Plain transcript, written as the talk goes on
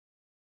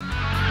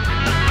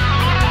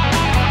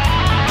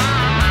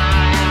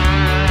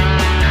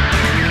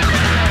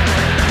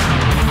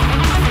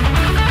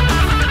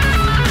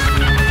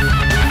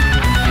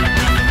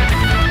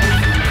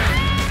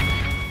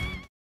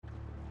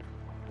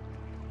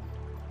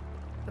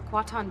The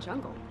Kwatan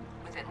jungle?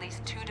 With at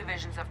least 2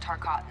 divisions of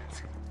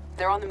Tarkatans.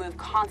 They're on the move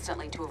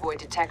constantly to avoid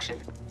detection.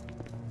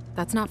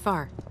 That's not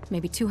far.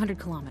 Maybe 200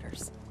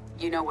 kilometers.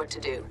 You know what to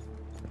do.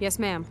 Yes,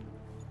 ma'am.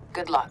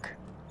 Good luck.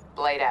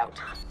 Blade out.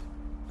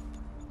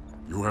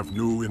 You have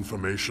new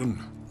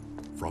information?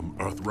 From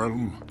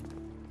Earthrealm?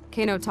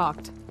 Kano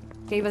talked.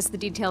 Gave us the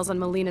details on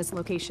Melina's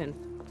location.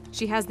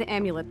 She has the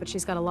amulet, but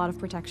she's got a lot of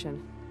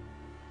protection.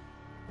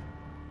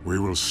 We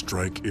will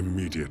strike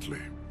immediately.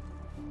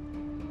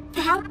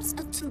 Perhaps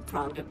a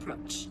two-pronged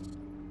approach.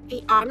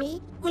 The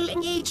army will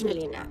engage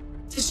Melina,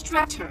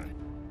 distract her,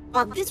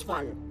 while this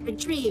one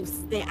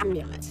retrieves the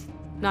amulet.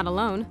 Not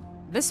alone.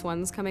 This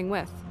one's coming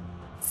with.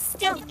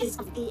 Stealth is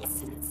of the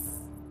essence.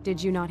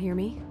 Did you not hear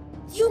me?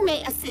 You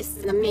may assist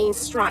in the main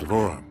strike.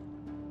 Devora,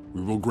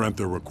 we will grant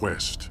their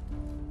request.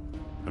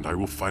 And I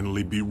will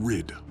finally be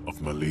rid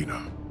of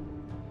Melina.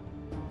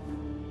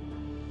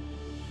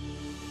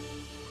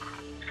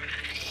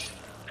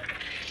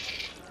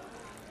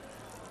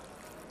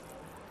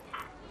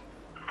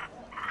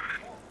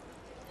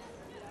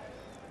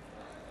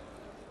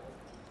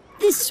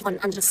 This one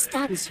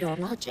understands your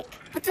logic,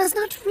 but does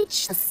not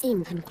reach the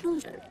same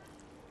conclusion.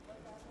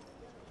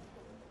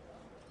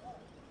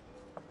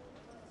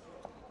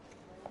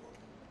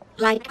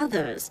 Like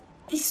others,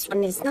 this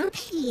one is not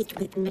pleased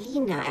with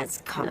Melina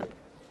as Kano,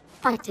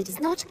 but it is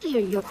not clear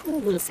your crew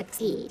will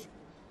succeed.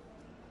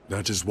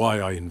 That is why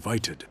I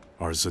invited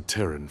our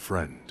Zaterran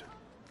friend.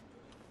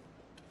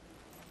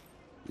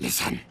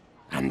 Listen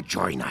and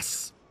join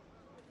us.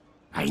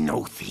 I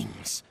know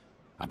things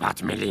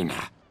about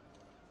Melina.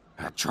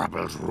 Her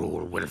troubled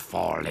rule will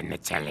fall in the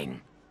telling,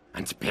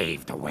 and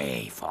pave the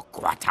way for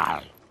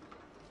Kwatal.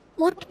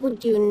 What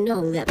would you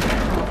know that...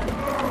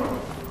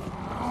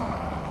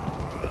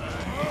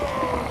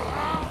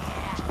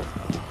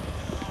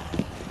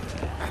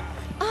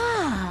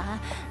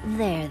 Ah,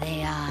 there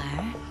they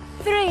are.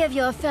 3 of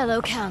your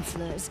fellow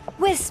counselors,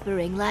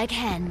 whispering like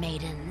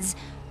handmaidens.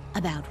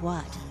 About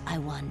what, I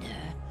wonder?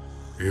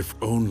 If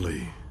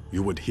only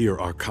you would hear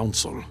our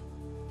counsel.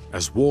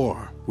 As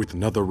war with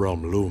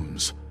NetherRealm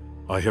looms,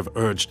 I have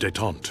urged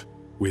détente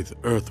with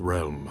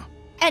Earthrealm.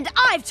 And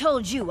I've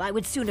told you I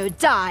would sooner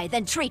die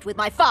than treat with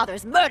my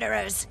father's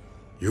murderers!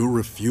 You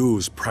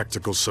refuse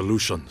practical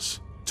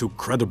solutions to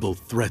credible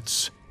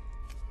threats.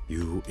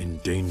 You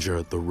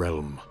endanger the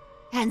realm.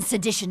 And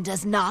sedition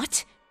does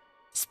not?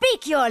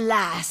 Speak your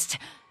last,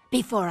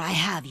 before I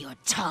have your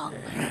tongue.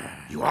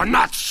 You are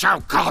not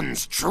Shao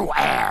Kahn's true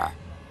heir.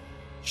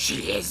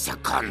 She is a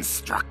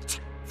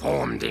construct,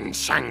 formed in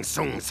Shang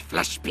Tsung's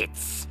flesh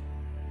pits.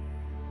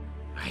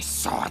 I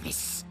saw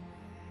this.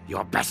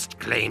 Your best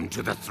claim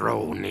to the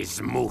throne is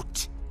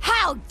moot.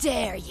 How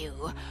dare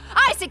you!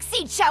 I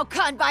succeed Shao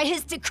Kahn by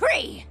his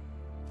decree!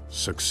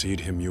 Succeed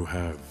him you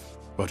have,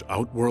 but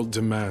Outworld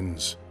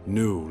demands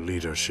new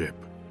leadership.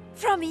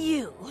 From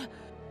you,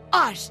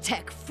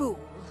 Archtech fool!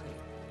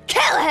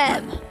 Kill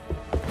him!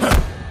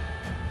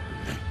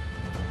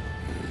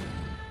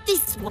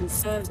 This one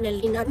serves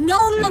Melina no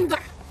longer!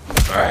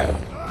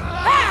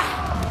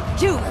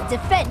 You will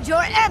defend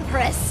your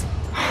Empress!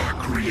 Our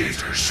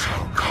creator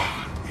Shao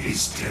Kahn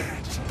is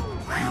dead.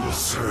 We will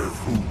serve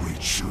whom we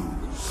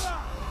choose.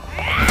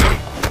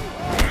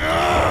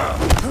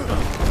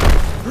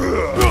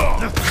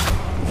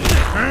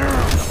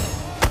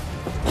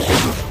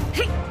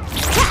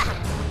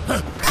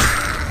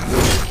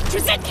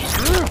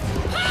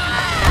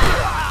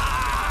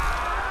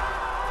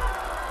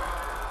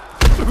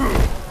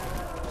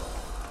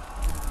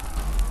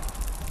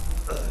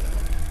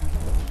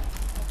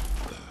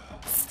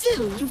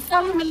 Still, you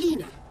follow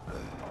Melina.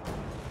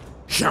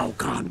 Shao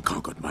Kahn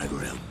conquered my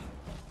realm.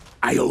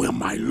 I owe him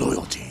my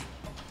loyalty.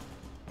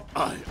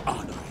 I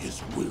honor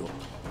his will.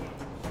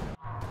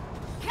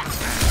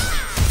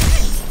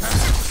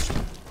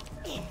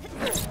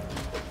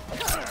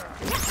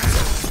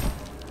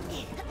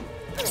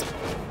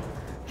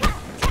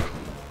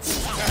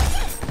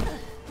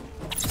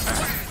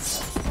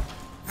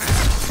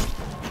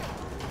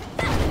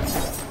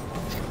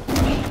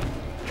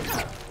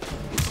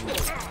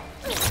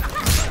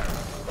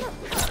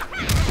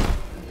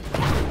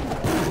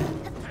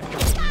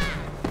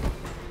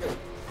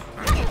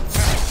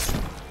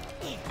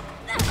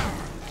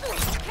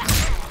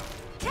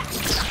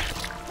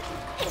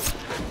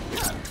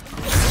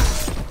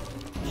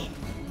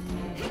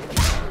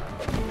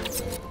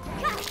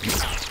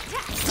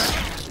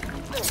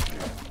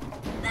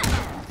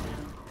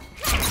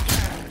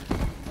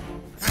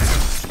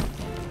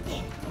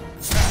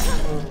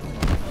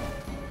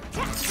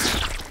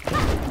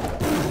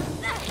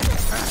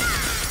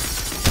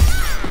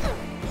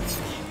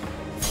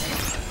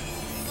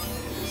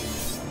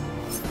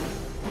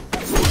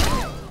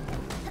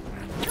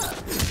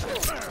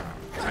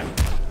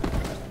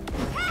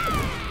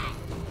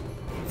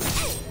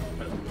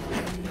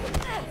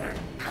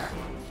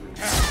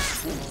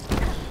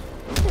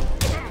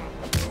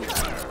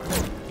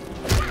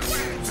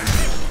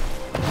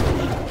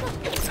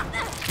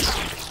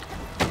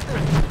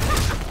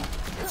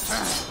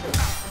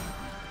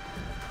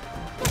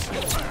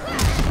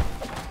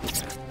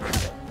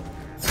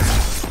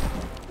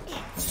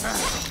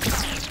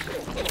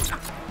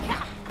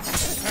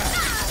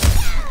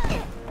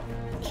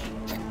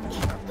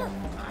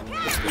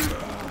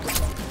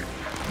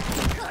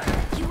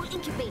 You will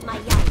incubate my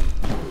young.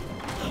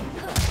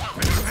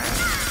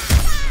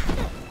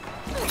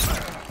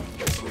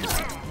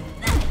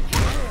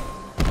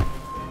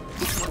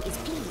 This one is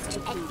pleased to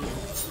end you.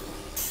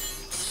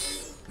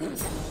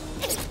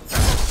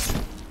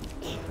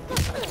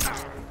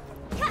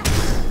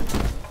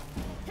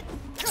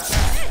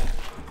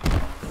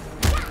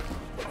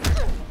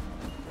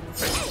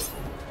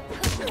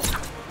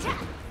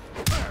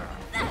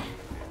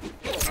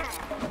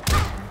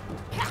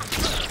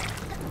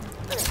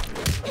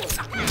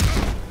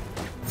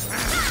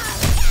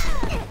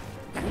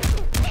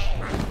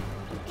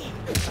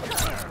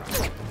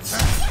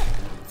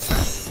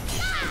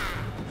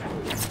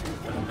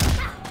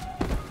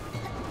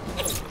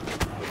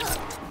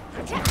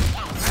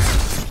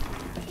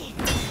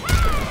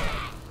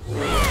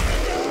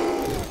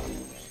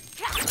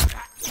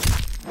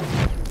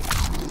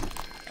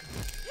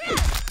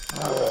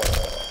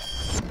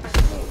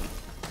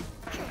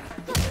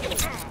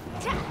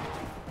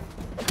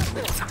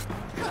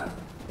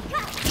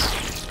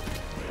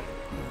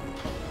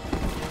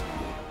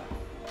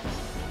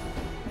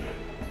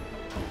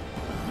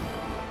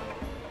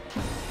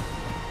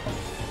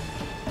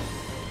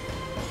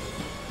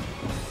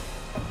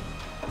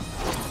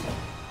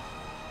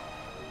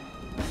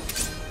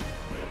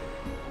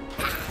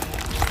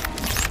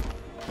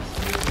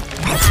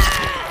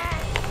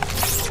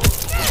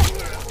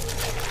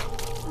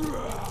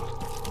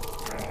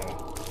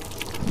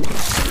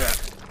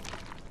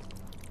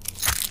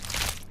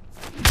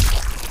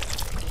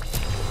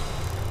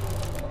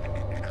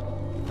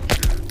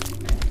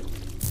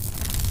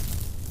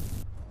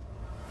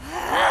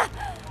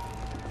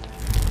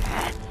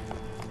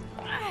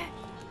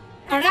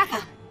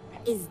 Baraka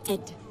is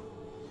dead.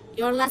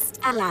 Your last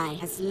ally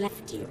has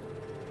left you.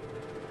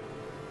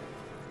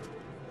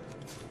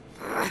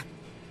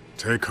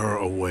 Take her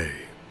away.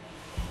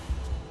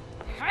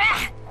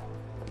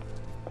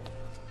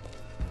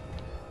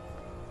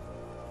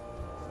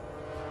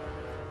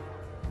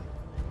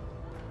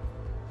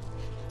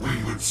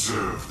 We would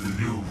serve the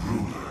new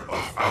ruler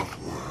of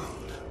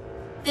Outworld.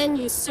 Then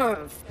you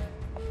serve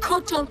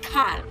Kotal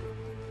Khan.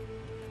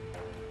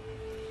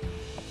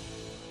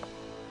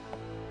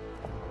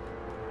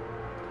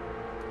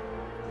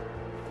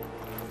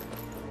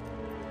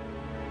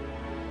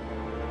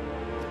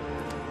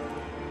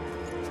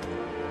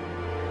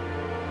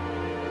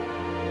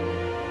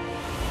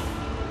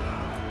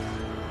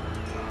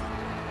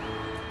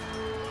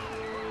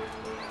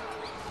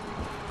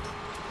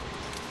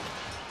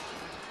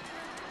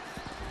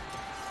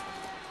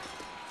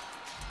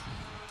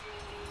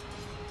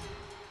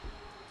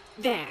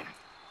 There.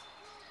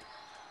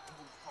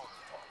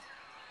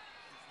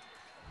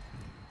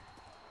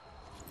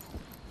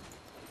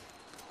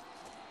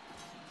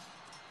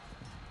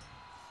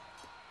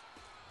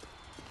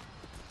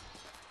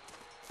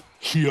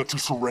 Here to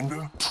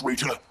surrender,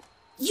 traitor?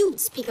 You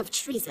speak of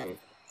treason.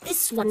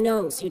 This one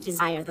knows you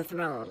desire the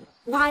throne.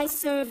 Why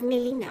serve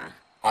Melina?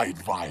 I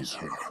advise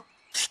her.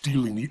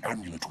 Stealing the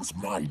amulet was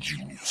my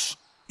genius.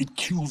 It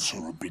kills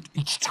her a bit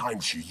each time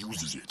she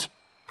uses it.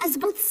 As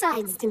both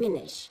sides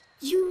diminish,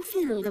 you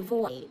fill the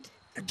void.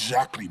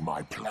 Exactly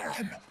my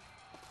plan.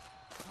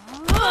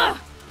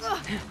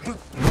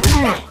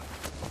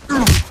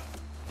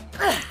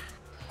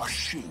 A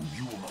shame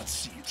you will not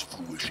see its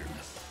fruition.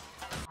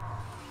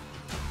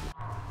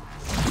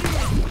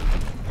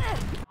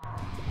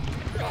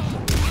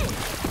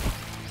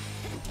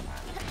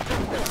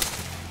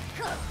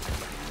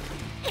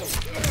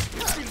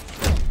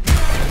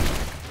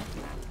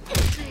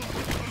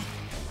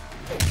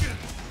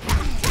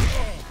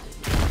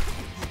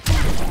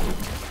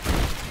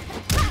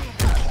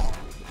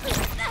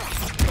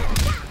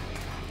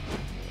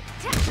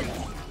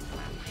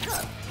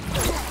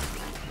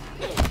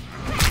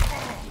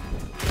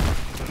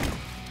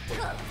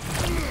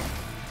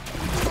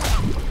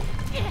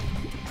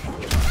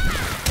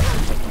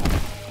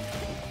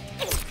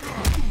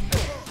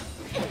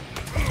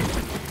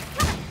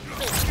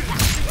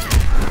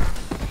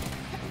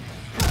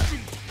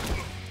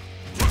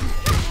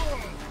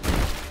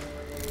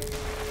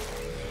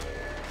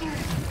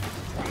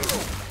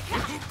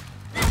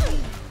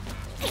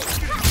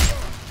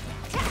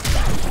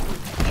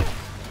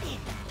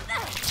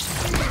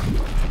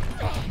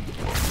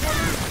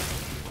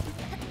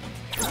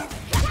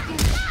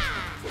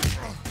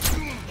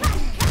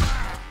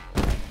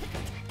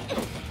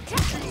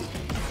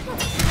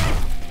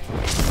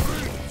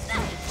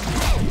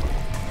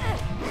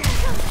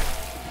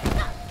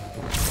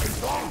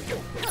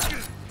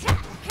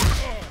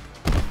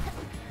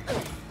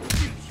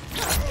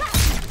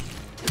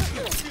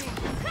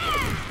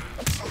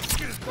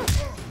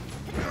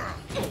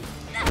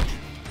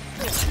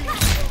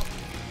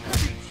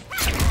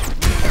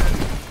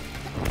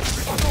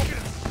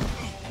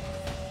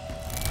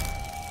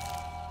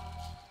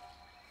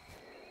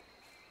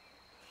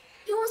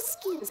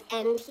 schemes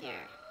end here.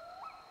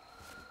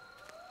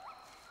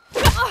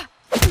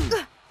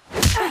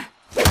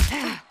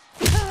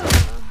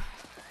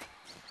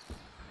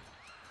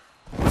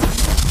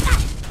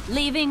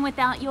 Leaving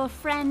without your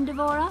friend,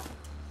 Devora?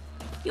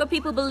 Your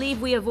people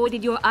believe we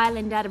avoided your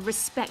island out of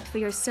respect for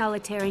your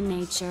solitary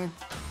nature.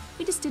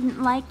 We just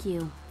didn't like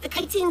you. The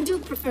Kytine do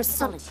prefer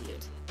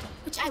solitude,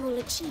 which I will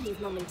achieve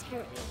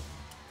momentarily.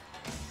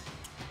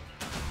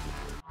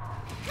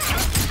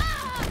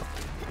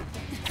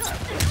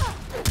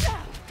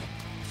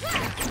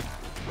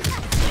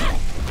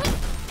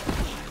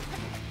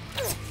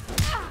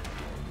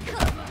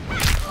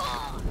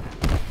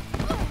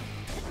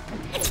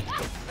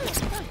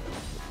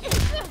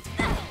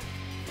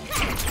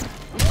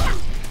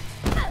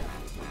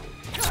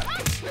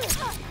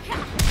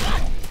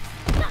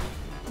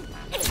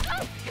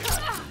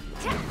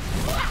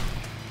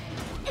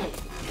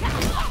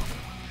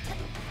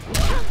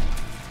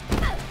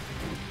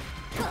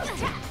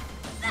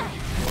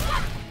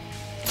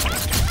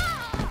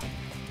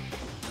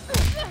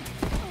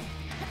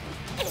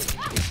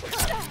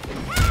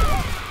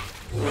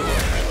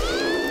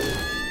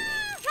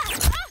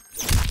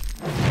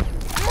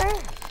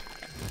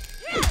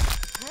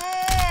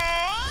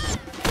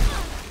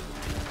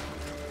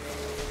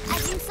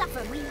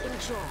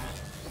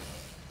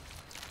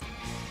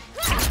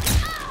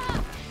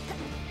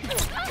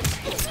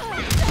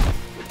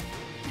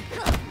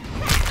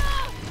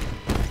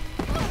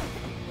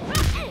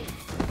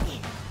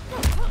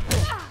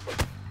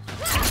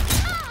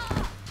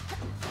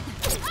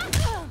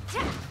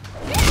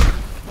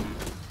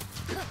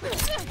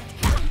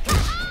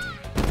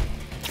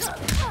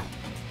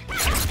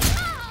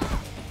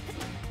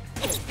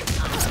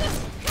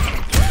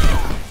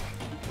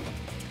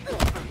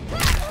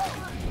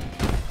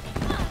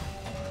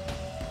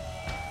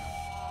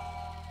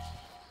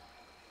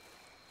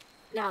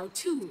 Now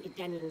 2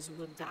 Edenians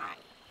will die.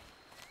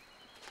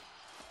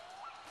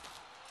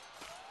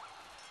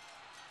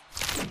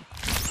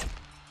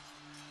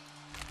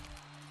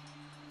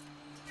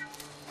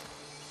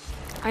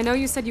 I know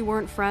you said you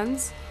weren't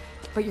friends,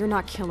 but you're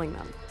not killing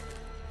them.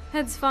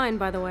 Head's fine,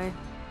 by the way.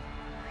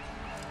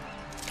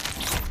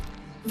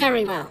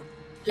 Very well.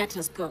 Let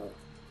us go.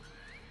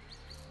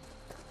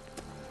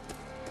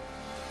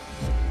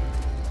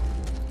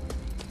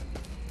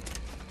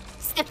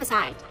 Step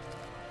aside.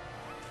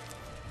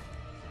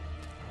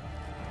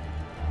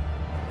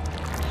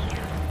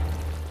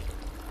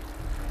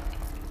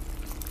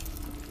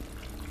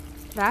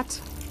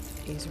 That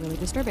is really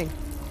disturbing.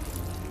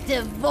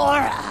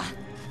 Devora!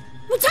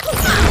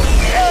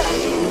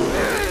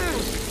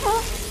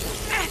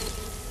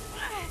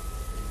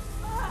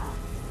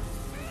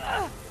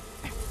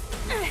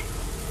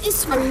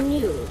 This one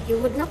knew you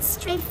would not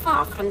stray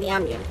far from the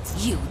amulet.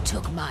 You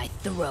took my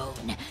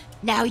throne.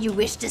 Now you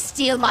wish to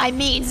steal my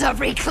means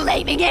of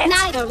reclaiming it?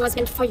 Neither was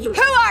meant for you.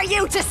 Who are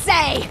you to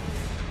say?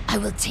 I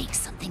will take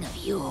something of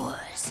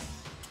yours.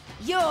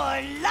 Your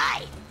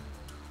life!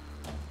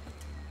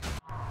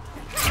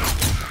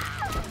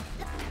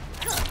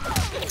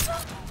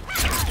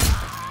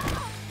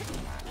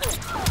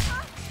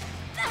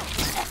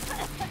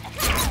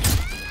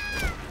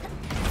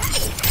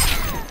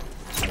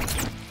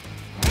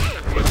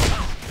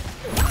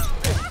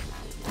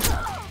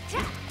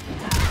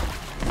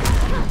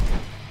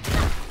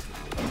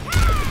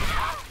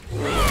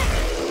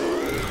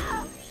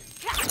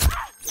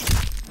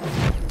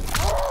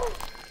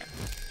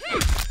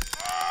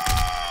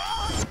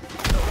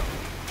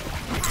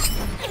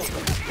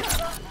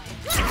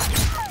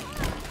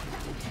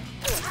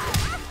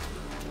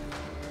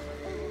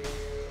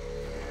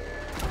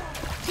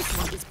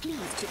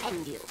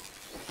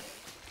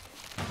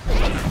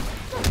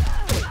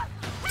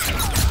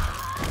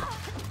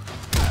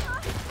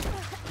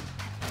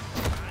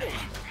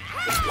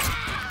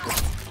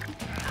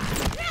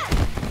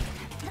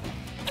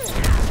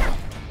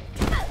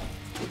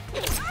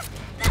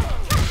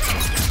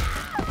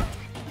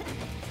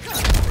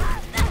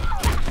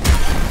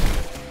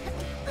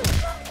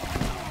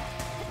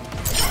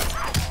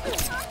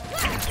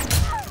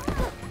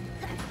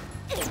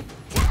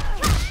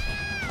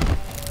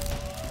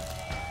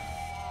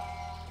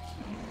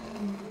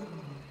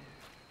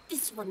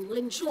 Will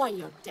enjoy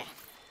your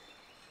death.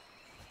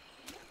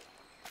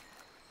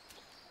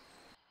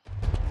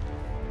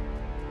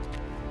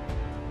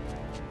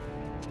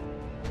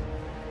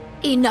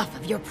 Enough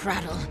of your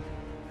prattle.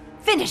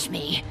 Finish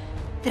me,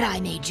 that I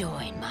may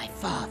join my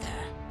father.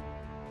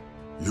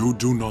 You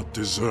do not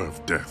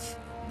deserve death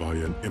by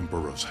an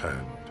emperor's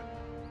hand.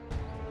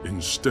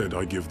 Instead,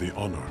 I give the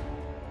honor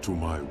to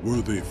my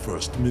worthy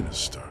First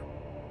Minister.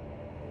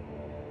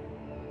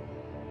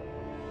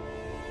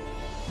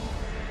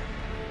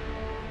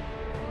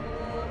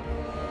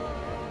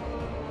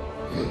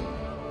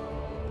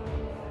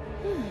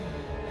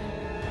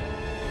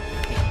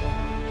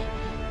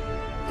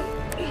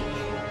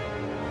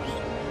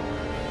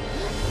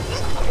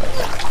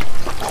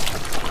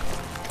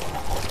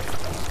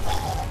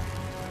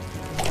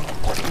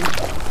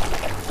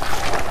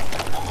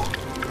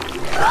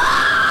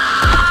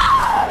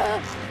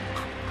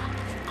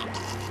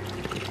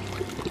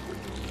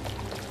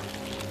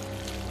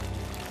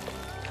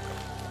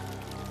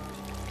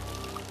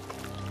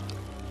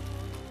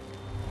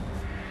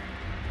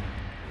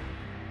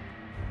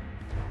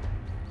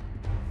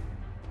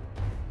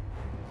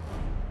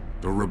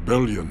 The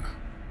rebellion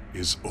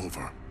is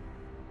over.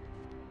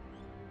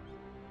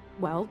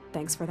 Well,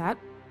 thanks for that.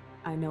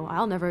 I know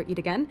I'll never eat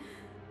again.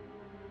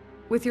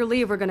 With your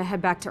leave, we're gonna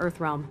head back to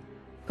Earthrealm.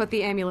 Put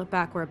the amulet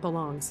back where it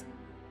belongs.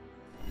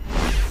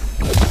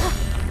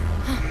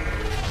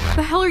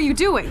 The hell are you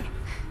doing?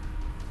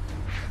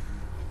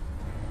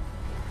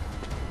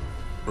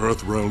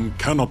 Earthrealm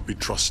cannot be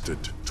trusted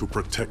to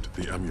protect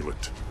the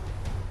amulet.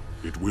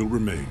 It will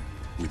remain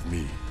with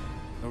me.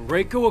 The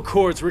Reiko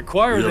Accords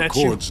require the that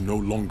you— Accords no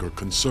longer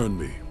concern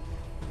me.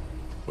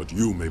 But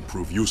you may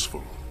prove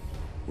useful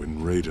when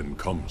Raiden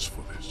comes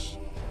for this.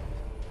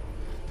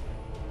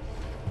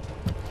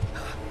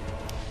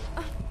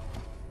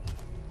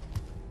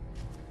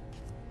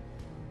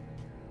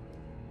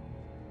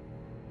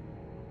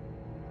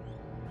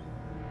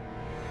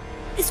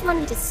 This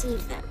one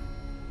deceived them.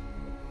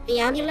 The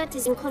amulet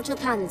is in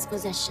Kotal-Khan's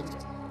possession.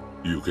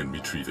 You can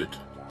retrieve it.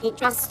 He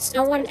trusts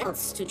no one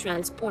else to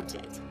transport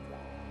it.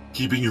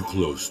 Keeping you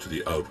close to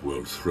the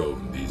Outworld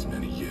throne these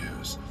many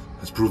years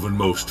has proven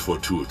most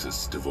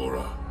fortuitous,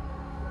 Devora.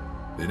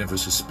 They never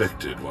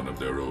suspected one of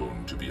their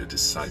own to be a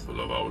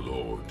disciple of our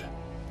Lord.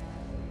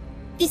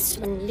 This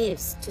one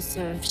lives to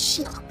serve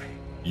Shinnok.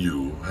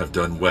 You have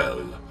done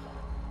well.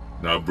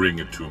 Now bring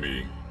it to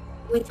me.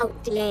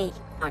 Without delay,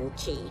 Quan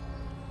Chi.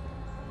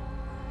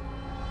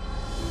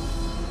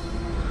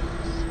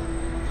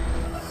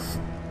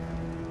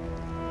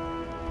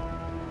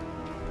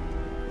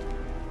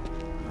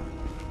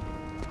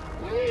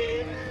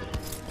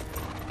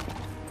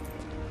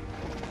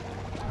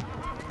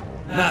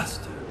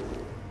 Master.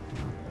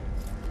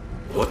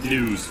 What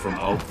news from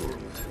Outworld?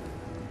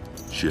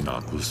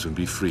 Shinnok will soon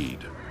be freed.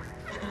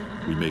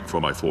 We make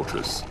for my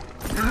fortress.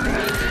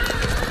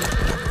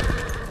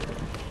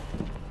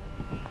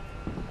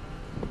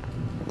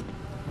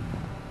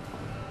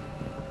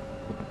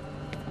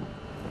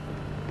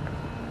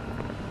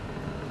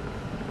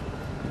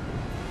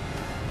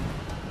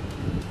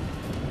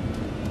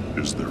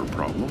 Is there a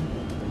problem?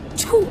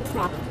 Two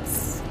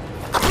problems.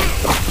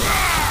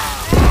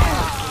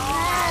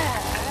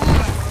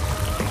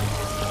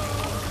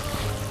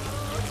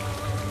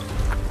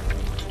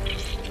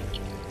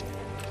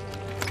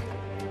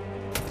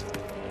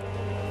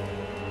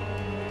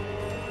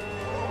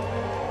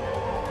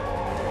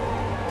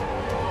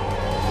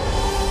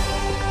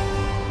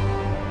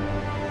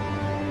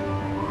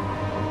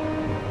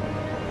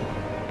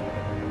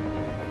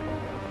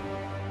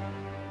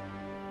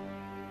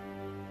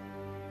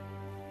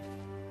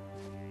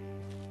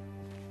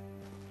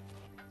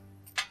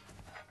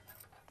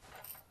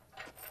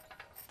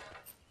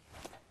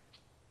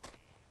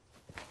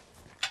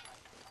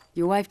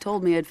 Your wife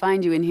told me I'd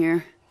find you in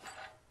here.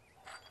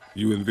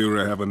 You and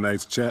Vera have a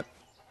nice chat?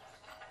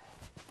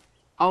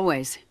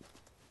 Always.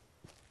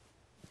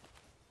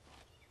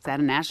 Is that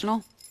a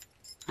national?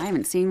 I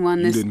haven't seen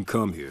one this— You didn't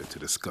come here to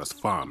discuss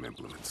farm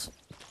implements.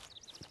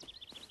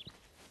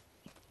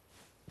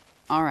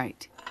 All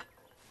right.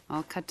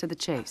 I'll cut to the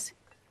chase.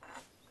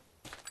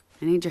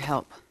 I need your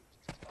help.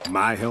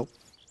 My help?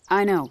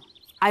 I know.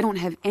 I don't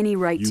have any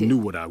right to— You knew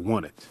what I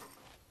wanted.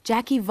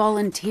 Jackie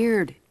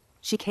volunteered.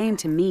 She came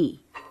to me.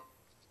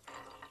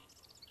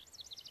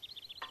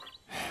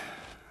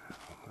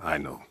 I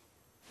know.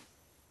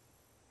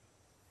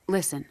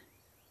 Listen,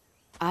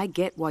 I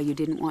get why you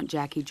didn't want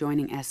Jackie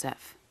joining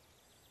SF.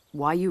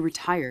 Why you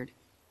retired.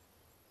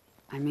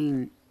 I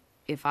mean,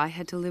 if I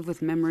had to live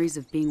with memories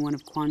of being one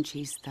of Quan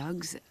Chi's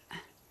thugs,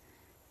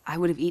 I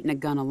would have eaten a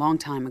gun a long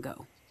time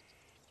ago.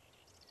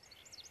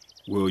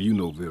 Well, you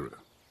know Vera.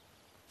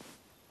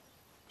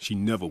 She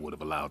never would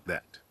have allowed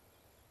that.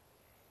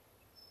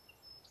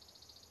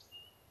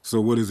 So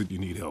what is it you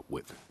need help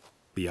with?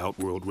 The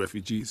Outworld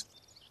refugees?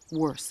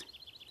 Worse.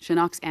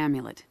 Shinnok's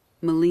amulet.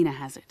 Melina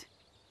has it.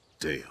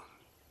 Damn.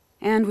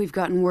 And we've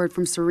gotten word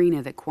from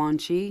Serena that Quan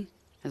Chi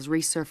has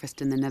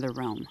resurfaced in the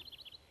NetherRealm.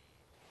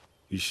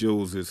 He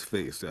shows his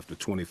face after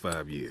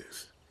 25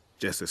 years,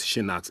 just as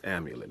Shinnok's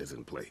amulet is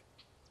in play.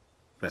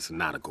 That's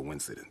not a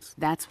coincidence.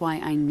 That's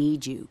why I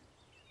need you.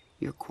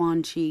 Your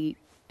Quan Chi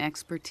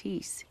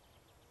expertise.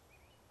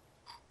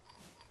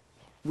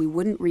 We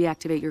wouldn't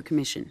reactivate your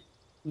commission.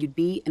 You'd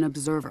be an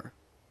observer.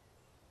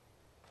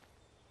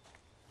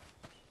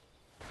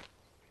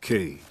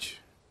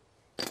 Cage.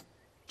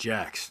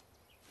 Jax.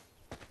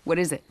 What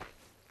is it?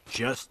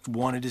 Just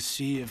wanted to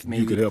see if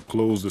maybe— You could help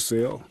close the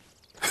cell?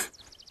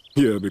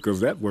 Yeah,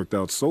 because that worked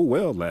out so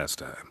well last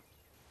time.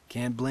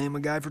 Can't blame a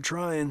guy for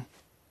trying.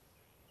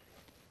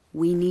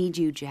 We need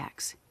you,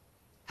 Jax.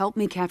 Help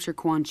me capture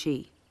Quan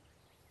Chi.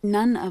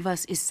 None of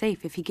us is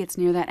safe if he gets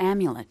near that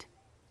amulet.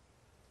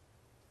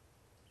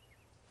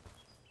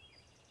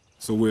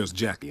 So where's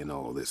Jackie in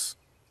all this?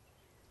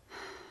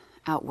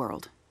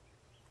 Outworld.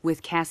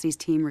 With Cassie's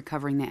team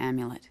recovering the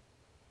amulet.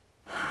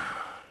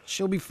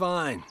 She'll be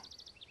fine.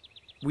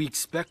 We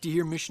expect to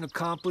hear mission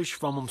accomplished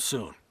from them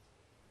soon.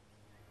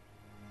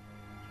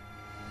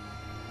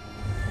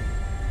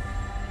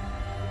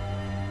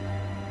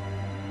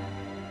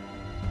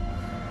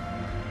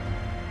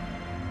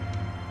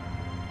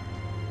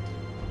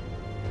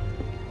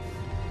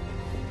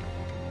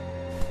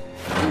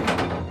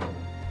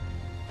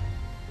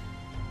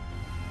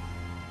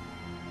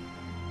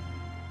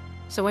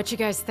 So what you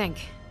guys think?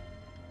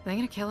 Are they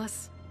gonna kill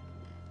us?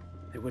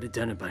 They would have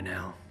done it by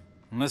now.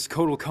 Unless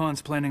Kotal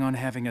Khan's planning on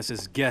having us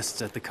as guests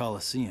at the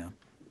Coliseum.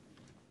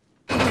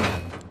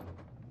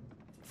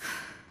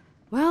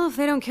 Well, if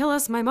they don't kill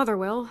us, my mother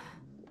will.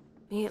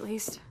 Me, at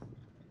least.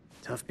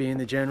 Tough being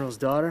the General's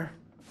daughter?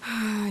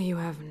 You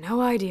have no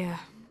idea.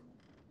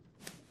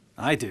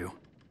 I do.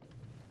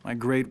 My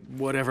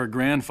great-whatever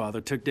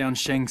grandfather took down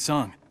Shang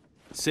Tsung.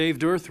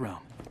 Saved Earthrealm.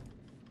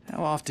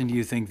 How often do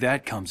you think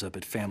that comes up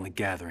at family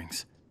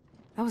gatherings?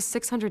 That was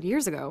 600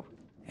 years ago.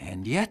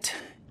 And yet,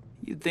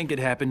 you'd think it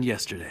happened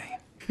yesterday.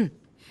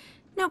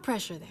 No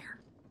pressure there.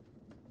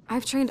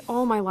 I've trained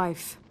all my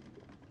life.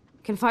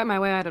 Can fight my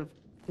way out of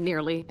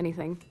nearly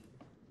anything.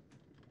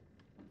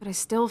 But I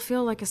still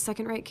feel like a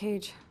second-rate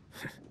cage.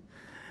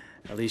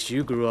 At least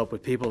you grew up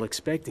with people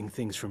expecting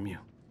things from you.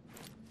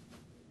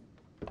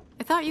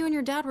 I thought you and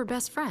your dad were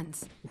best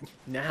friends.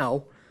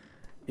 Now,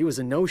 he was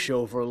a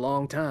no-show for a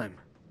long time.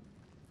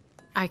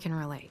 I can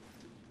relate.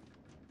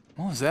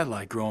 What was that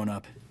like growing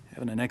up,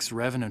 having an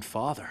ex-revenant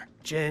father?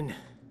 Jen.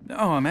 No,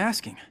 I'm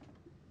asking.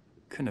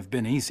 Couldn't have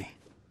been easy.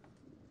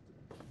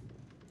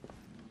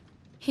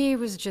 He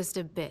was just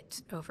a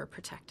bit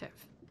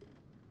overprotective.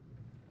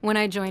 When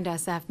I joined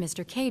SF,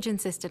 Mr. Cage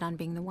insisted on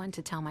being the one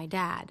to tell my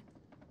dad.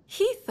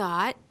 He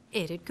thought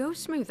it'd go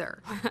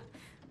smoother.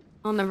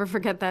 I'll never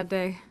forget that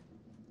day.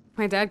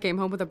 My dad came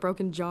home with a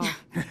broken jaw.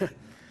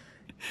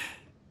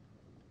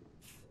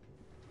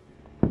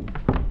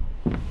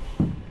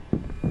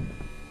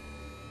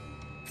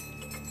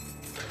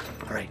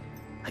 All right,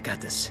 I got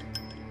this.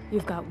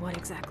 You've got what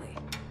exactly?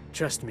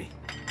 Trust me.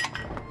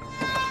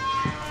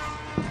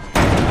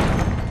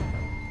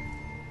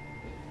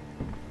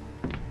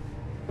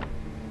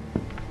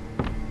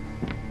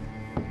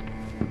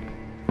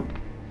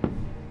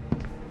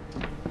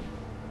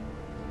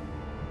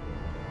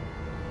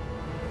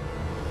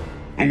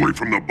 Away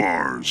from the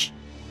bars.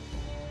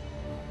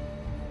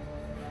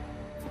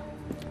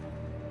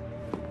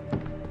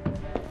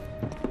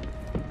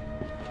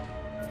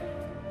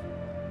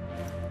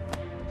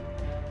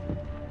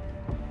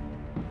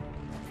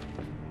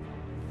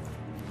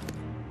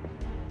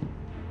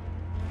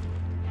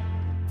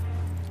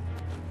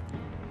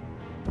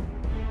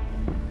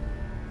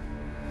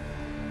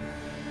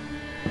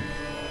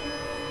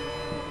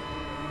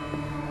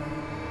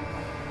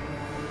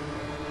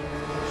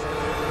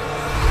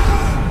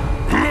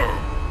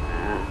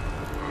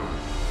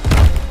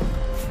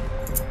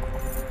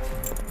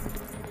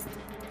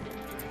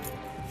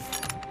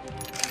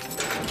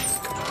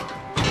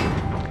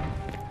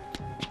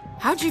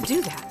 How'd you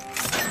do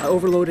that? I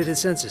overloaded his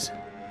senses.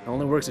 It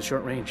only works at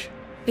short range.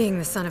 Being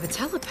the son of a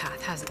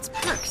telepath has its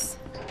perks.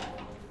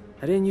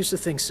 I didn't used to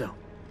think so.